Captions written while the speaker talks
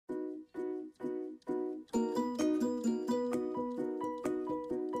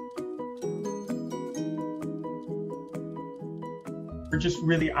We're just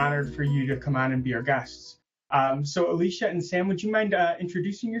really honored for you to come on and be our guests. So Alicia and Sam, would you mind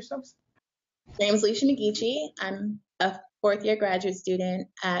introducing yourselves? My name is Alicia McGeachy. I'm a fourth-year graduate student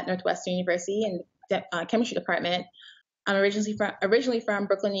at Northwestern University in the chemistry department. I'm originally from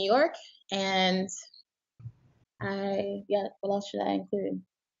Brooklyn, New York, and what else should I include?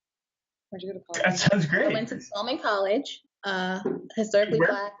 Where'd you go to college? That sounds great. I went to Spelman College, historically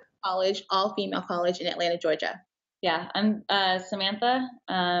Black college, all-female college in Atlanta, Georgia. Yeah, I'm Samantha.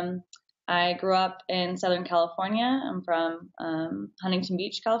 I grew up in Southern California. I'm from Huntington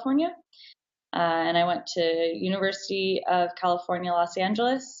Beach, California. And I went to University of California, Los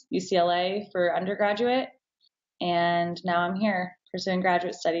Angeles, UCLA for undergraduate. And now I'm here pursuing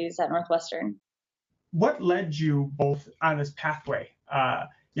graduate studies at Northwestern. What led you both on this pathway?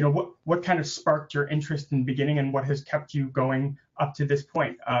 What kind of sparked your interest in the beginning, and what has kept you going up to this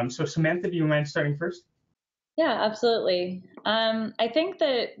point? So Samantha, do you mind starting first? Yeah, absolutely. I think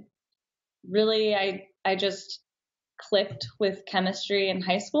that really I just clicked with chemistry in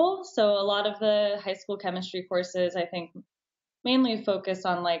high school. So a lot of the high school chemistry courses, I think, mainly focus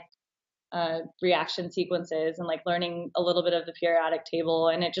on reaction sequences and learning a little bit of the periodic table.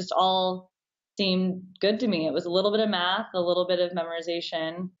 And it just all seemed good to me. It was a little bit of math, a little bit of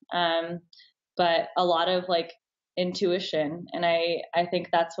memorization, but a lot of intuition. And I think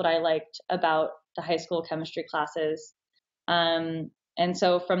that's what I liked about the high school chemistry classes. And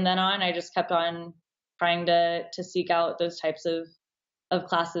so from then on, I just kept on trying to seek out those types of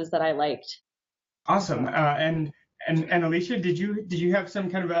classes that I liked. Awesome. And Alicia, did you have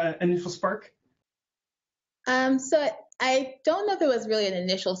some kind of an initial spark? So I don't know if it was really an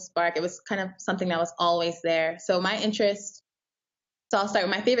initial spark. It was kind of something that was always there. So my interest, I'll start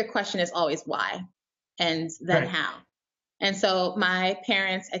with my favorite question is always why, and then how. And so my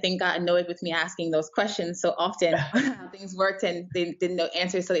parents, I think, got annoyed with me asking those questions so often on how things worked, and they didn't know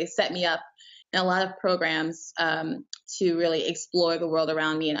answers. So they set me up in a lot of programs to really explore the world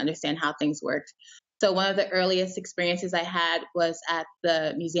around me and understand how things worked. So one of the earliest experiences I had was at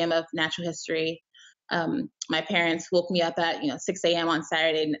the Museum of Natural History. My parents woke me up at 6 a.m. on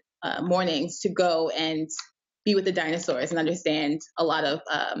Saturday mornings to go and be with the dinosaurs and understand a lot of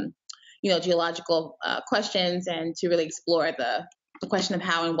geological questions, and to really explore the question of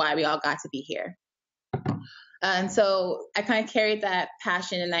how and why we all got to be here. And so I kind of carried that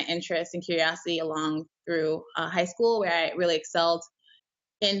passion and that interest and curiosity along through high school, where I really excelled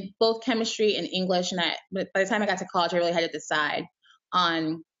in both chemistry and English. And by the time I got to college, I really had to decide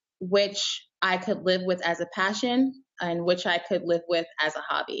on which I could live with as a passion and which I could live with as a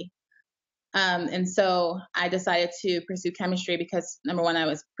hobby. And so I decided to pursue chemistry because, number one, I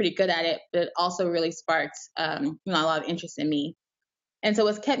was pretty good at it, but it also really sparked a lot of interest in me. And so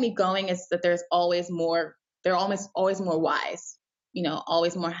what's kept me going is that there's always more. There are always more whys,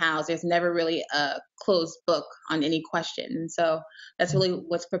 always more hows. There's never really a closed book on any question. And so that's really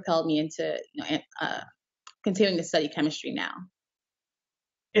what's propelled me into continuing to study chemistry now.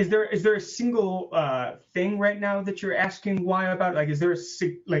 Is there a single thing right now that you're asking why about? Is there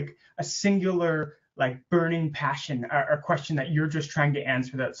a singular burning passion or question that you're just trying to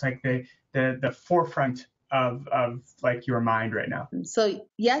answer that's the forefront of your mind right now? So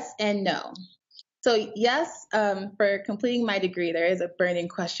yes and no. So yes, for completing my degree, there is a burning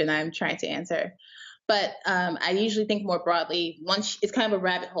question I'm trying to answer. But I usually think more broadly. Once it's kind of a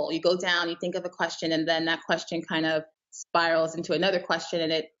rabbit hole. You go down, you think of a question, and then that question kind of spirals into another question,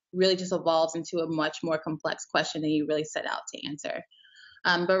 and it really just evolves into a much more complex question than you really set out to answer.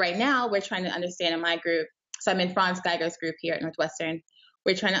 But right now, we're trying to understand in my group. So I'm in Franz Geiger's group here at Northwestern.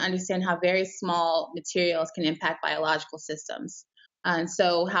 We're trying to understand how very small materials can impact biological systems. And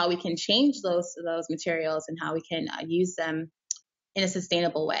so how we can change those materials and how we can use them in a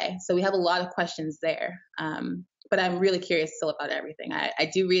sustainable way. So we have a lot of questions there. But I'm really curious still about everything. I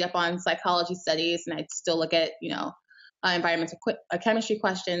do read up on psychology studies, and I still look at, environmental chemistry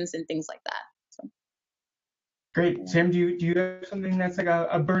questions and things like that. So. Great. Sam, do you have something that's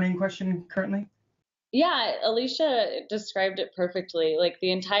a burning question currently? Yeah, Alicia described it perfectly.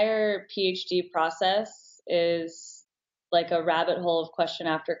 The entire PhD process is like a rabbit hole of question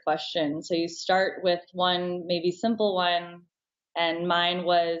after question. So you start with one, maybe simple one, and mine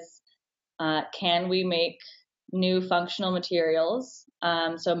was, can we make new functional materials?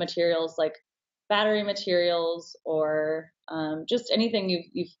 So materials like battery materials or just anything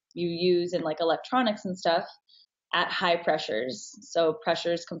you use in electronics and stuff at high pressures. So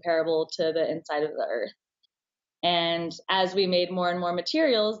pressures comparable to the inside of the Earth. And as we made more and more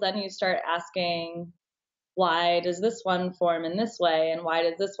materials, then you start asking, why does this one form in this way, and why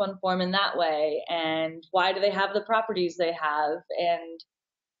does this one form in that way, and why do they have the properties they have,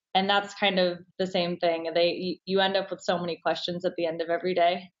 and that's kind of the same thing. You end up with so many questions at the end of every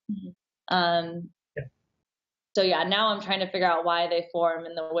day. Um, Yeah. So yeah, now I'm trying to figure out why they form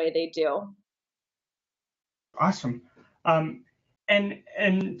in the way they do. Awesome.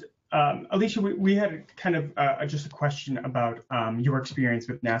 And Alicia, we had kind of just a question about your experience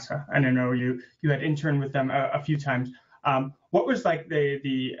with NASA, and I know you had interned with them a few times. What was like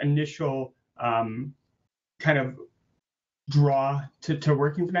the initial kind of draw to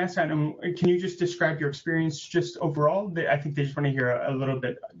working for NASA? And can you just describe your experience just overall? I think they just want to hear a little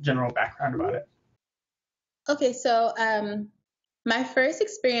bit general background about it. Okay, so my first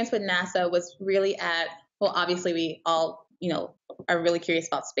experience with NASA was really well, obviously we all, are really curious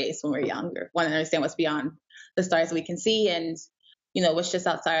about space when we're younger, want to understand what's beyond the stars we can see and, what's just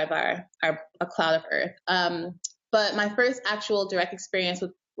outside of a cloud of Earth. But my first actual direct experience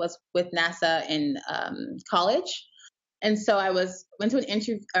was with NASA in college. And so I went to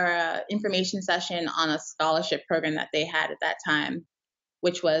an information session on a scholarship program that they had at that time,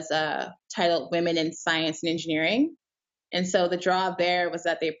 which was titled Women in Science and Engineering. And so the draw there was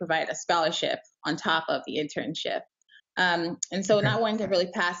that they provide a scholarship on top of the internship. And so not wanting to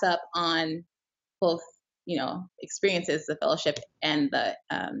really pass up on both, experiences, the fellowship and the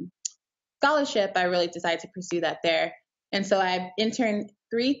scholarship, I really decided to pursue that there. And so I interned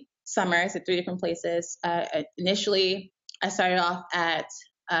 3 summers at 3 different places. Initially, I started off at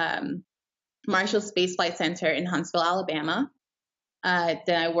Marshall Space Flight Center in Huntsville, Alabama. Then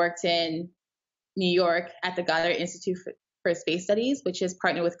I worked in New York at the Goddard Institute for Space Studies, which is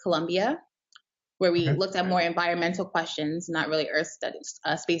partnered with Columbia, where we looked at more environmental questions, not really Earth studies,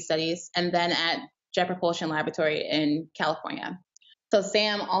 space studies, and then at Jet Propulsion Laboratory in California. So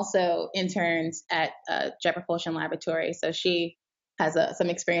Sam also interns at Jet Propulsion Laboratory, so she has some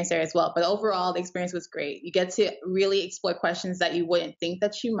experience there as well. But overall, the experience was great. You get to really explore questions that you wouldn't think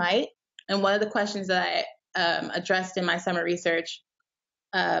that you might. And one of the questions that I addressed in my summer research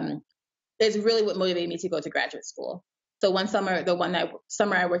is really what motivated me to go to graduate school. So one summer,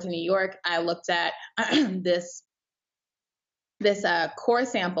 summer I worked in New York, I looked at this core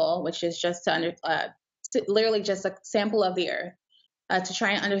sample, which is just literally just a sample of the Earth, to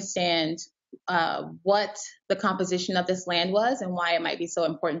try and understand what the composition of this land was and why it might be so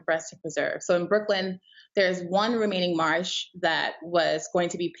important for us to preserve. So in Brooklyn, there's one remaining marsh that was going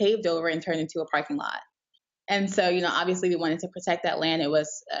to be paved over and turned into a parking lot. And so, obviously we wanted to protect that land. It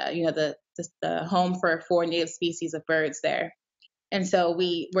was, the home for 4 native species of birds there. And so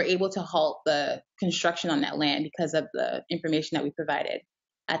we were able to halt the construction on that land because of the information that we provided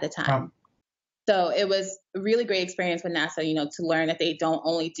at the time. So it was a really great experience with NASA, to learn that they don't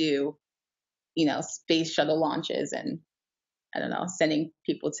only do, space shuttle launches and, sending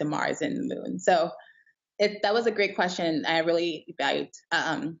people to Mars and the moon. So that was a great question. I really valued.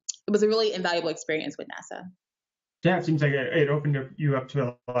 It was a really invaluable experience with NASA. Yeah, it seems like it opened you up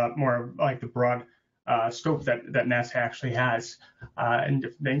to a lot more like the broad scope that NASA actually has and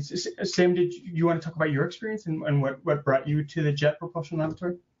different things. Sam, did you want to talk about your experience and what brought you to the Jet Propulsion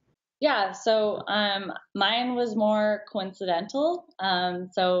Laboratory? Yeah, so mine was more coincidental.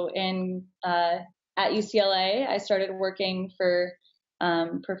 So at UCLA, I started working for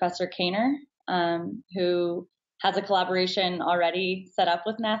Professor Kainer, who has a collaboration already set up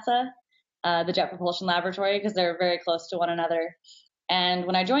with NASA, the Jet Propulsion Laboratory, because they're very close to one another. And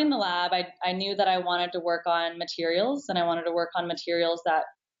when I joined the lab, I knew that I wanted to work on materials, and I wanted to work on materials that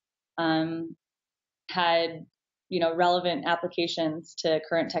had relevant applications to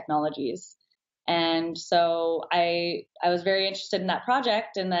current technologies. And so I was very interested in that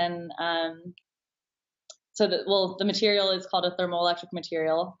project. And then the material is called a thermoelectric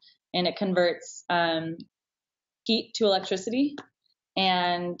material, and it converts heat to electricity.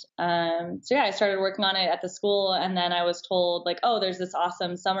 And so I started working on it at the school, and then I was told there's this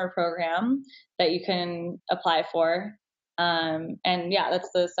awesome summer program that you can apply for. And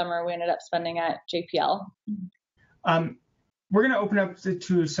that's the summer we ended up spending at JPL. We're going to open up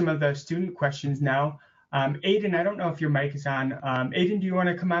to some of the student questions now. Aiden, I don't know if your mic is on. Aiden, do you want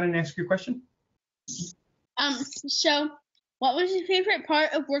to come on and ask your question? So what was your favorite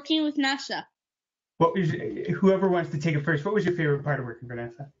part of working with NASA? Whoever wants to take it first, what was your favorite part of working for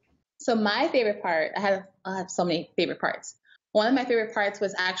NASA? So my favorite part, I have so many favorite parts. One of my favorite parts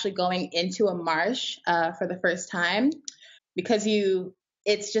was actually going into a marsh for the first time, because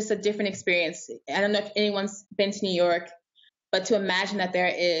it's just a different experience. I don't know if anyone's been to New York, but to imagine that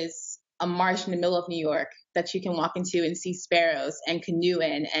there is a marsh in the middle of New York that you can walk into and see sparrows and canoe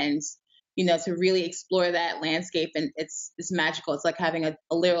in and to really explore that landscape. And it's magical. It's like having a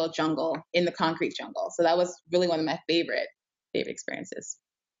literal jungle in the concrete jungle. So that was really one of my favorite experiences.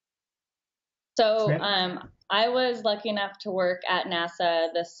 So I was lucky enough to work at NASA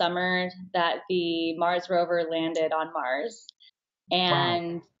the summer that the Mars rover landed on Mars.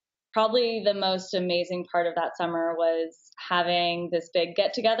 And probably the most amazing part of that summer was having this big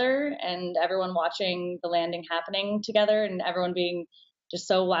get together and everyone watching the landing happening together and everyone being just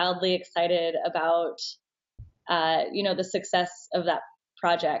so wildly excited about, the success of that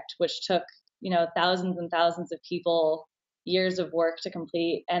project, which took, thousands and thousands of people, years of work to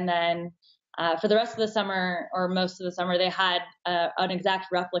complete. And then for the rest of the summer, or most of the summer, they had an exact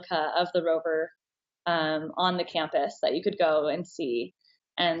replica of the rover on the campus that you could go and see.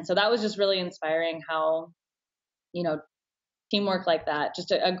 And so that was just really inspiring how, teamwork like that,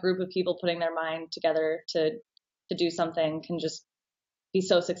 just a group of people putting their mind together to do something can just be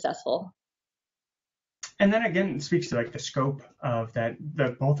so successful. And then again, it speaks to like the scope of that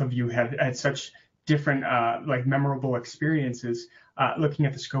both of you have had such different memorable experiences looking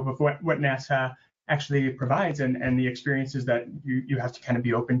at the scope of what NASA actually provides and the experiences that you have to kind of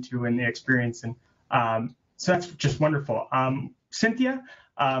be open to in the experience. And so that's just wonderful. Cynthia,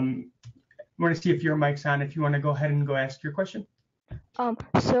 I want to see if your mic's on, if you want to go ahead and go ask your question.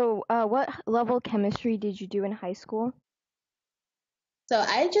 So what level of chemistry did you do in high school? So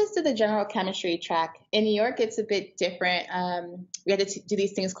I just did the general chemistry track. In New York, it's a bit different. We had to do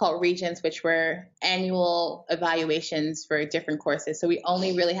these things called regents, which were annual evaluations for different courses. So we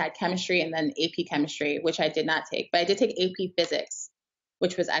only really had chemistry and then AP chemistry, which I did not take. But I did take AP physics,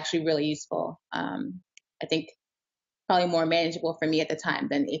 which was actually really useful. I think probably more manageable for me at the time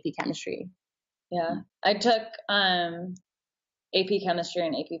than AP chemistry. Yeah, I took AP chemistry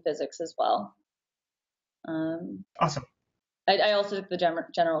and AP physics as well. Awesome. I also took the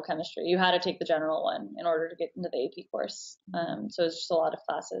general chemistry. You had to take the general one in order to get into the AP course. So it's just a lot of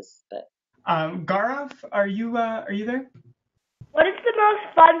classes. But Gaurav, are you there? What is the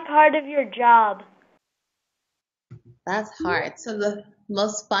most fun part of your job? That's hard. So the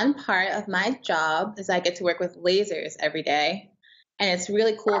most fun part of my job is I get to work with lasers every day, and it's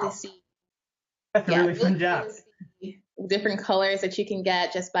really cool to see. That's a really fun job. Different colors that you can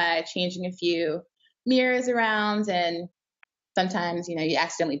get just by changing a few mirrors around, and sometimes, you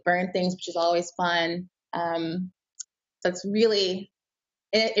accidentally burn things, which is always fun. So it's really,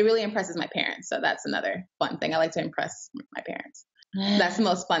 it really impresses my parents. So that's another fun thing. I like to impress my parents. That's the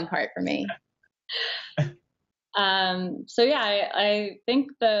most fun part for me. So yeah, I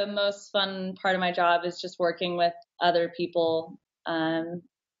think the most fun part of my job is just working with other people in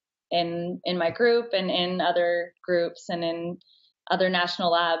my group and in other groups and in other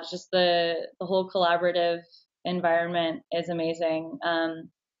national labs. Just the whole collaborative environment is amazing.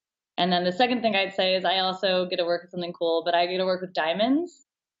 And then the second thing I'd say is I also get to work with something cool, but I get to work with diamonds.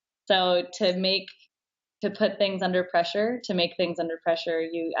 So to put things under pressure,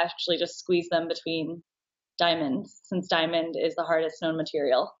 you actually just squeeze them between diamonds, since diamond is the hardest known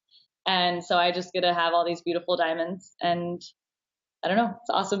material. And so I just get to have all these beautiful diamonds, and I don't know, it's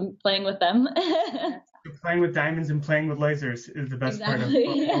awesome playing with them. Playing with diamonds and playing with lasers is the best part of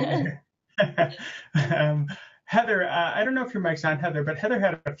it. Heather, I don't know if your mic's on, Heather, but Heather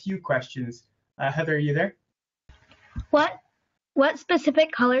had a few questions. Heather, are you there? What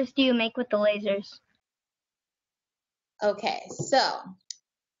specific colors do you make with the lasers? Okay, so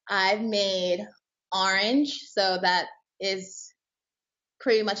I've made orange, so that is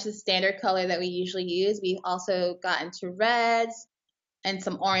pretty much the standard color that we usually use. We've also gotten to reds and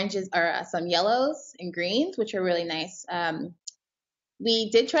some oranges, or some yellows and greens, which are really nice. We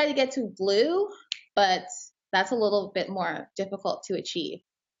did try to get to blue, but that's a little bit more difficult to achieve.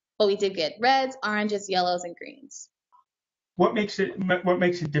 But we did get reds, oranges, yellows, and greens. What makes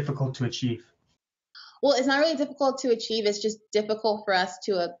it difficult to achieve? Well, it's not really difficult to achieve. It's just difficult for us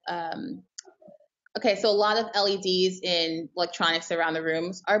to okay, so a lot of LEDs in electronics around the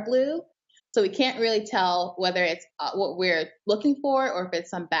rooms are blue. So we can't really tell whether it's what we're looking for or if it's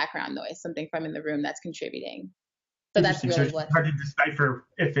some background noise, something from in the room that's contributing. So that's really so it's hard to decipher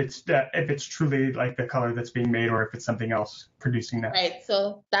if it's truly like the color that's being made or if it's something else producing that. Right.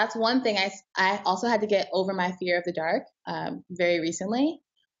 So that's one thing. I also had to get over my fear of the dark very recently,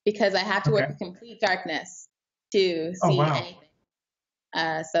 because I have to work with complete darkness to see anything.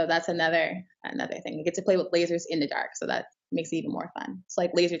 So that's another thing. You get to play with lasers in the dark, so that makes it even more fun. It's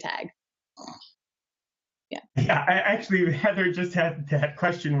like laser tag. Yeah. Actually, Heather just had that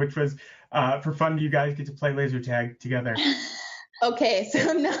question, which was, for fun, do you guys get to play laser tag together? Okay,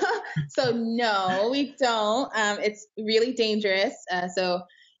 so no, we don't. It's really dangerous. So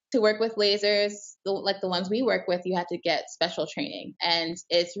to work with lasers, like the ones we work with, you have to get special training. And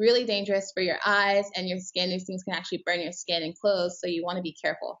it's really dangerous for your eyes and your skin. These things can actually burn your skin and clothes, so you want to be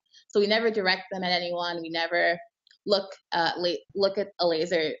careful. So we never direct them at anyone. We never look at a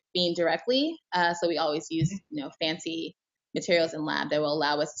laser beam directly. So we always use fancy materials in lab that will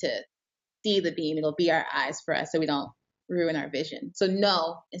allow us to see the beam. It'll be our eyes for us, so we don't ruin our vision. So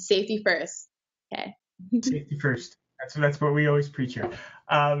no, it's safety first. Okay. Safety first. That's what we always preach here.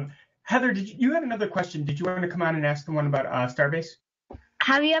 Heather, you had another question? Did you want to come on and ask the one about Starbase?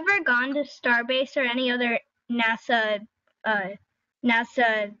 Have you ever gone to Starbase or any other NASA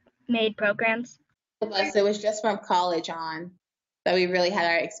made programs? It was just from college on that we really had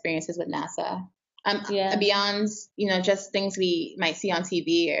our experiences with NASA. Beyond just things we might see on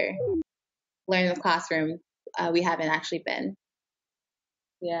TV or learn in the classroom, we haven't actually been.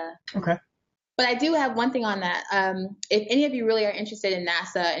 Yeah. Okay. But I do have one thing on that. If any of you really are interested in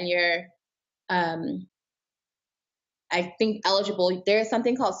NASA and you're, I think, eligible, there is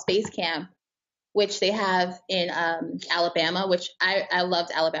something called Space Camp, which they have in Alabama, which I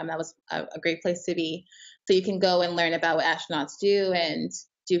loved Alabama. That was a great place to be. So you can go and learn about what astronauts do and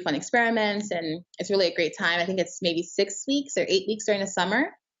do fun experiments. And it's really a great time. I think it's maybe 6 weeks or 8 weeks during the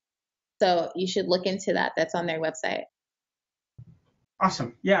summer. So you should look into that. That's on their website.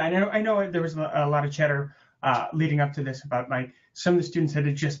 Awesome. Yeah, I know there was a lot of chatter leading up to this about like some of the students that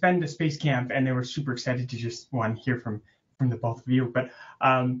had just been to space camp and they were super excited to just hear from the both of you. But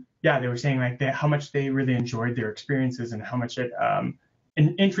yeah, they were saying like how much they really enjoyed their experiences and how much it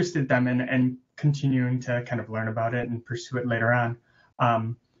interested them and continuing to kind of learn about it and pursue it later on.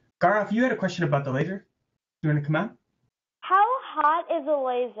 Gaurav, you had a question about the laser. You want to come on? How hot is a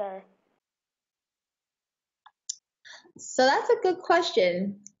laser? So that's a good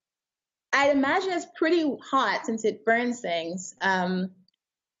question. I'd imagine it's pretty hot since it burns things. But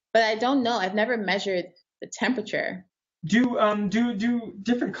I don't know. I've never measured the temperature. Do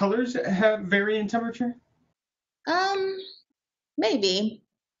different colors vary in temperature? Maybe.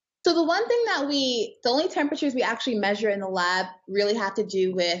 So the only temperatures we actually measure in the lab really have to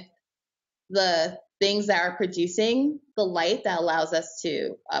do with the things that are producing the light that allows us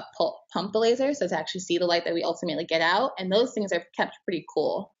to pump the laser, so to actually see the light that we ultimately get out. And those things are kept pretty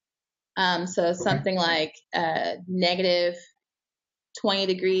cool. So something like negative 20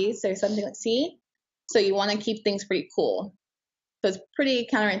 degrees or something like C. So you want to keep things pretty cool. So it's pretty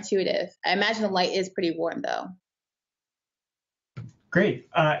counterintuitive. I imagine the light is pretty warm though. Great.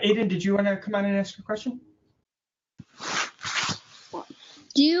 Aiden, did you want to come on and ask a question?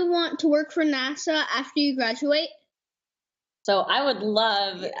 Do you want to work for NASA after you graduate? So I would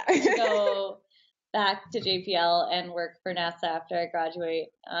love to go back to JPL and work for NASA after I graduate.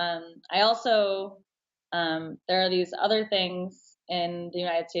 I also, there are these other things in the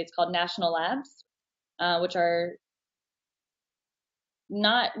United States called national labs, which are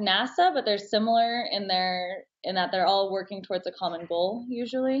not NASA, but they're similar in that they're all working towards a common goal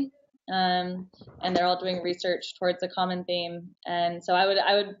usually. And they're all doing research towards a common theme. And so I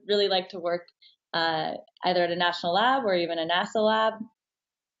would really like to work either at a national lab or even a NASA lab.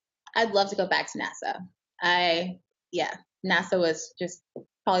 I'd love to go back to NASA. NASA was just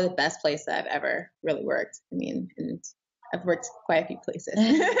probably the best place that I've ever really worked. I mean, and I've worked quite a few places.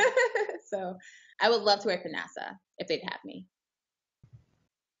 So I would love to work for NASA if they'd have me.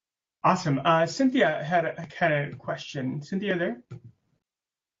 Awesome. Cynthia had a kind of question. Cynthia, there?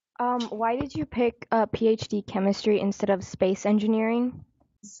 Why did you pick PhD chemistry instead of space engineering?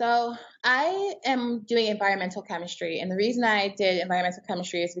 So I am doing environmental chemistry, and the reason I did environmental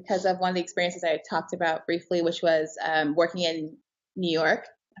chemistry is because of one of the experiences I talked about briefly, which was working in New York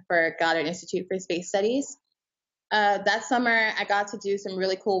for Goddard Institute for Space Studies. That summer, I got to do some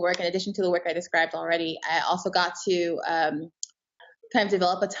really cool work. In addition to the work I described already, I also got to kind of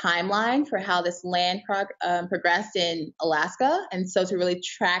develop a timeline for how this land progressed in Alaska, and so to really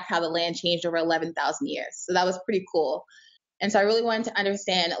track how the land changed over 11,000 years. So that was pretty cool. And so I really wanted to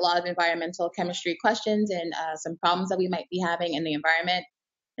understand a lot of environmental chemistry questions and some problems that we might be having in the environment.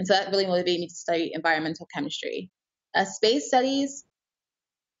 And so that really motivated me to study environmental chemistry. Space studies,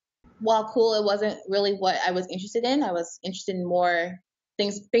 while cool, it wasn't really what I was interested in. I was interested in more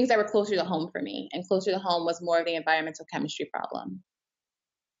things that were closer to home for me. And closer to home was more of the environmental chemistry problem.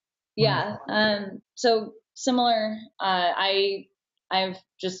 Yeah. So similar, I've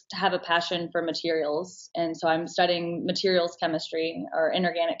just have a passion for materials, and so I'm studying materials chemistry or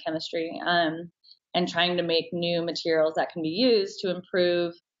inorganic chemistry, and trying to make new materials that can be used to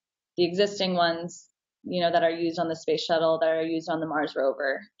improve the existing ones, that are used on the space shuttle, that are used on the Mars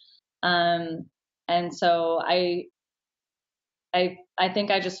rover. And so I I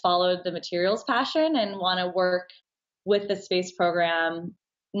think I just followed the materials passion and want to work with the space program,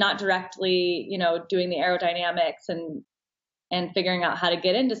 not directly, doing the aerodynamics and figuring out how to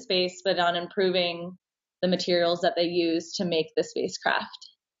get into space, but on improving the materials that they use to make the spacecraft.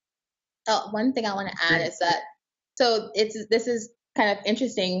 Oh, one thing I want to add is that, this is kind of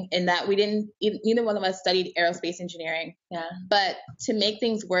interesting in that we didn't, neither one of us studied aerospace engineering. Yeah. But to make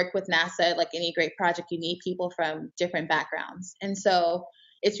things work with NASA, like any great project, you need people from different backgrounds. And so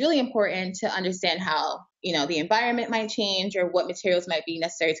it's really important to understand how, the environment might change or what materials might be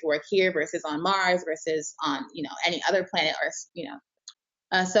necessary to work here versus on Mars versus on, any other planet or,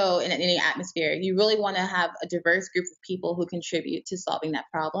 so in any atmosphere. You really want to have a diverse group of people who contribute to solving that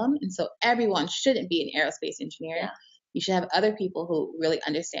problem. And so everyone shouldn't be an aerospace engineer. Yeah. You should have other people who really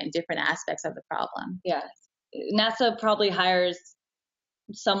understand different aspects of the problem. Yeah. NASA probably hires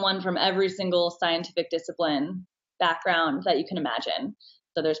someone from every single scientific discipline background that you can imagine.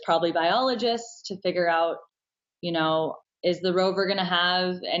 So there's probably biologists to figure out, is the rover going to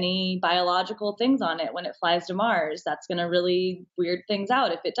have any biological things on it when it flies to Mars? That's going to really weird things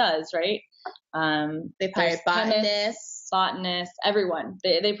out if it does, right? They've hired botanists, everyone.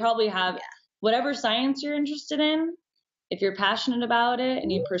 They probably have whatever science you're interested in. If you're passionate about it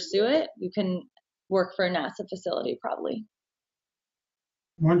and you pursue it, you can work for a NASA facility probably.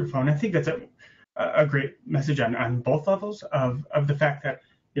 Wonderful. And I think that's a great message on both levels of the fact that,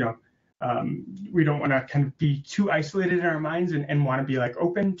 we don't want to kind of be too isolated in our minds and want to be like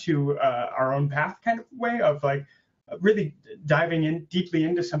open to our own path kind of way of like really diving in deeply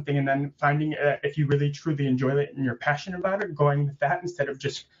into something and then finding if you really truly enjoy it and you're passionate about it, going with that instead of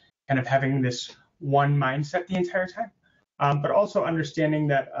just kind of having this one mindset the entire time. But also understanding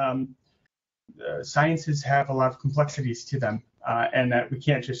that sciences have a lot of complexities to them and that we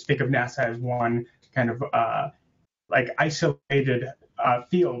can't just think of NASA as one kind of like isolated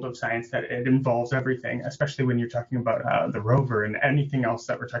field of science, that it involves everything, especially when you're talking about the rover and anything else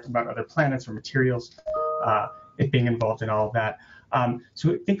that we're talking about, other planets or materials, it being involved in all of that.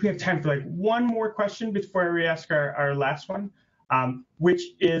 So I think we have time for like one more question before we ask our last one, which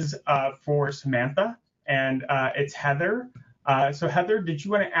is for Samantha, and it's Heather. So Heather, did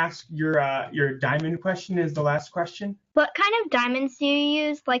you want to ask your diamond question as the last question? What kind of diamonds do you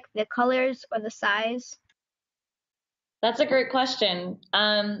use, like the colors or the size? That's a great question.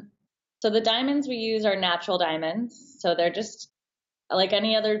 So the diamonds we use are natural diamonds. So they're just like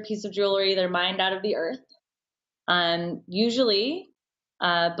any other piece of jewelry. They're mined out of the earth. Usually,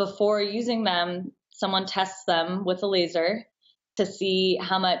 before using them, someone tests them with a laser to see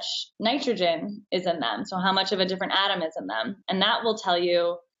how much nitrogen is in them. So how much of a different atom is in them. And that will tell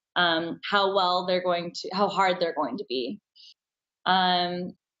you how hard they're going to be.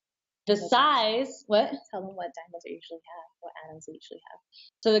 The size, what? Tell them what diamonds they usually have, what atoms they usually have.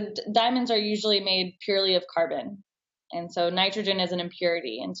 So the diamonds are usually made purely of carbon. And so nitrogen is an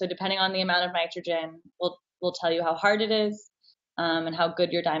impurity. And so depending on the amount of nitrogen, will tell you how hard it is and how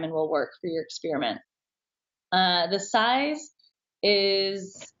good your diamond will work for your experiment. The size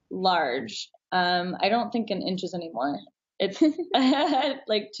is large. I don't think in inches anymore. It's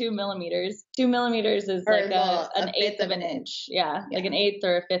like 2 millimeters. 2 millimeters is like an eighth of an inch. Yeah, like an eighth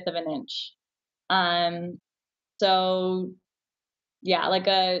or a fifth of an inch. So yeah, like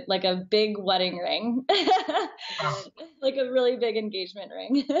a big wedding ring. Like a really big engagement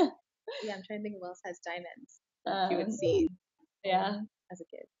ring. Yeah, I'm trying to think of who else has diamonds. You would see. Yeah. As a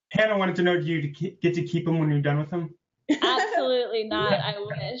kid. Hannah wanted to know, do you get to keep them when you're done with them? Absolutely not. I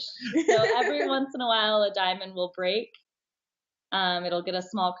wish. So every once in a while, a diamond will break. It'll get a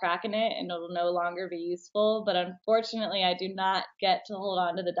small crack in it and it'll no longer be useful. But unfortunately, I do not get to hold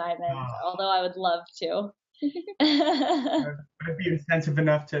on to the diamonds, although I would love to. I'd be incentive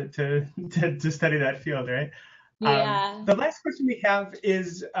enough to study that field, right? Yeah. The last question we have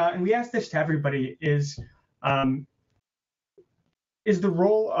is, and we ask this to everybody, is the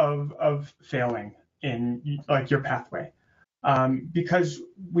role of failing in like your pathway, because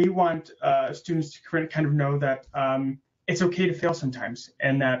we want students to kind of know that it's okay to fail sometimes,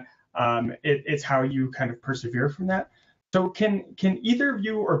 and that it's how you kind of persevere from that. So can either of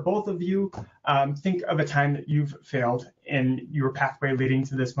you or both of you think of a time that you've failed in your pathway leading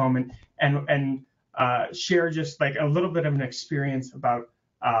to this moment, and share just like a little bit of an experience about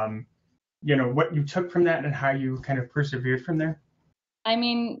what you took from that and how you kind of persevered from there? I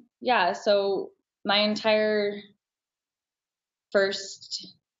mean, yeah. So my entire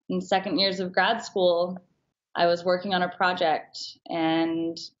first and second years of grad school, I was working on a project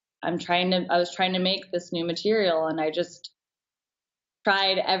and I was trying to make this new material, and I just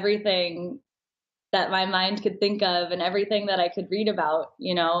tried everything that my mind could think of and everything that I could read about,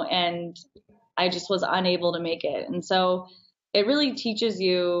 and I just was unable to make it. And so it really teaches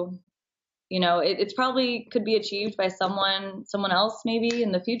you, it's probably could be achieved by someone else maybe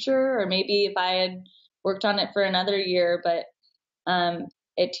in the future, or maybe if I had worked on it for another year, but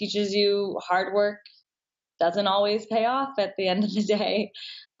it teaches you hard work doesn't always pay off at the end of the day.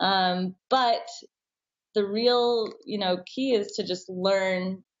 But the real, key is to just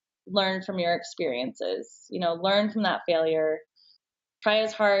learn from your experiences, learn from that failure, try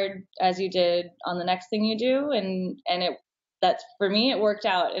as hard as you did on the next thing you do. And that's for me, it worked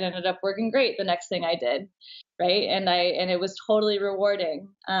out. It ended up working great the next thing I did. Right. And it was totally rewarding.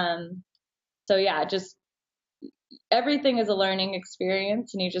 So yeah, just everything is a learning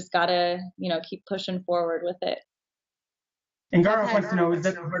experience, and you just gotta, keep pushing forward with it. And Gaurav wants to know, is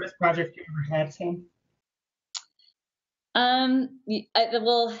that the hardest project you ever had, Sam?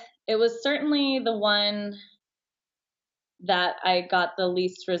 Well, it was certainly the one that I got the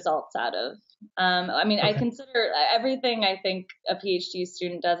least results out of. Okay. I consider everything I think a PhD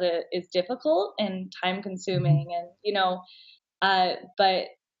student does is difficult and time consuming, and but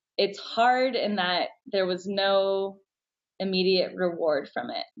it's hard in that there was no immediate reward from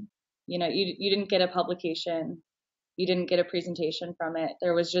it. You didn't get a publication, you didn't get a presentation from it.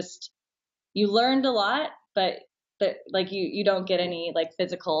 There was just, you learned a lot, but like you don't get any like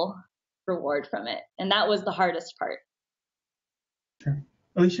physical reward from it, and that was the hardest part. Sure.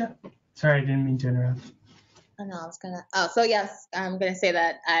 Alicia? Sorry, I didn't mean to interrupt. So yes, I'm gonna say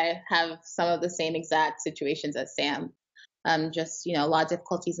that I have some of the same exact situations as Sam. Just, a lot of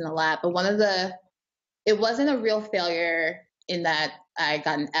difficulties in the lab, but it wasn't a real failure in that I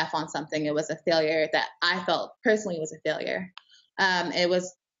got an F on something. It was a failure that I felt personally was a failure. I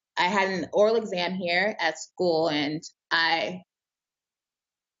had an oral exam here at school, and I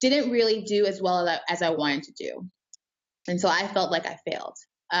didn't really do as well as I wanted to do. And so I felt like I failed.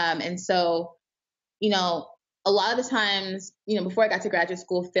 And so, a lot of the times, before I got to graduate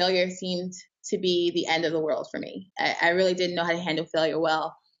school, failure seemed to be the end of the world for me. I really didn't know how to handle failure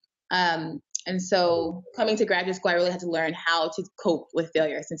well. And so coming to graduate school, I really had to learn how to cope with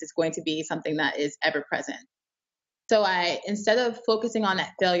failure, since it's going to be something that is ever present. So instead of focusing on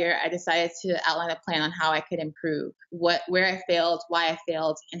that failure, I decided to outline a plan on how I could improve, where I failed, why I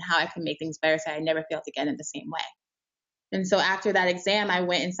failed, and how I could make things better so I never failed again in the same way. And so after that exam, I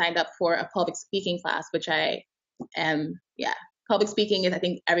went and signed up for a public speaking class, which I am, public speaking is, I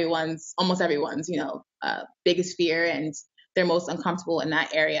think, almost everyone's, biggest fear, and they're most uncomfortable in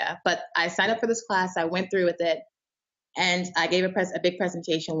that area. But I signed up for this class, I went through with it, and I gave a big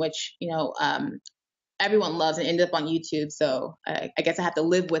presentation, which, everyone loves, and ended up on YouTube. So I guess I have to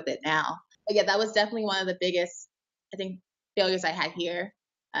live with it now. But yeah, that was definitely one of the biggest, I think, failures I had here.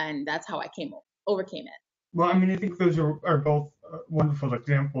 And that's how I overcame it. Well, I think those are both wonderful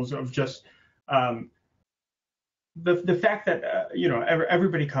examples of just the fact that,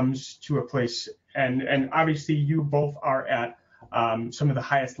 everybody comes to a place, and obviously you both are at some of the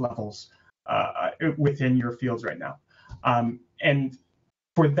highest levels within your fields right now. And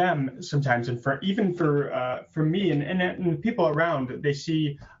for them sometimes, and for me and people around, they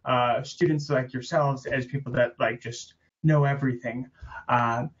see students like yourselves as people that like just know everything.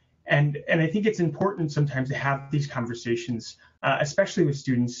 And I think it's important sometimes to have these conversations, especially with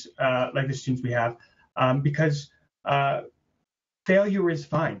students like the students we have, because failure is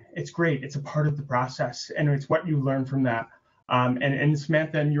fine. It's great. It's a part of the process, and it's what you learn from that. And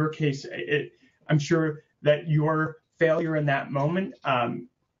Samantha, in your case, I'm sure that your failure in that moment,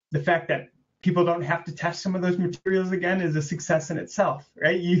 the fact that people don't have to test some of those materials again is a success in itself,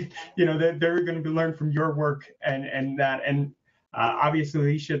 right? They're going to be learned from your work and that, and obviously,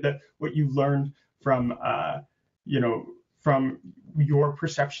 Alicia, that what you learned from from your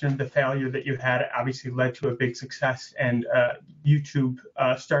perception of the failure that you had obviously led to a big success and YouTube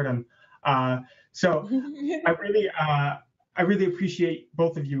stardom. So I really appreciate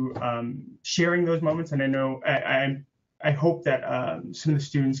both of you sharing those moments, and I know I hope that some of the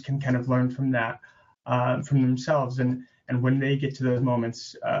students can kind of learn from that from themselves, and when they get to those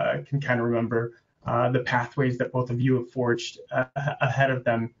moments can kind of remember the pathways that both of you have forged ahead of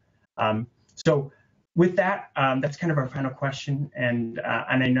them. So with that, that's kind of our final question, and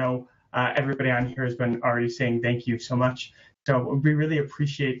I know everybody on here has been already saying thank you so much. So we really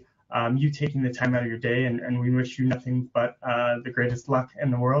appreciate you taking the time out of your day, and we wish you nothing but the greatest luck in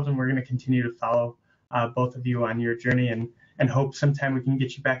the world, and we're going to continue to follow both of you on your journey, and hope sometime we can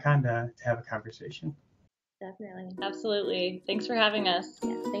get you back on to have a conversation. Definitely. Absolutely. Thanks for having us.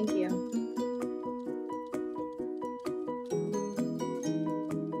 Yeah, thank you.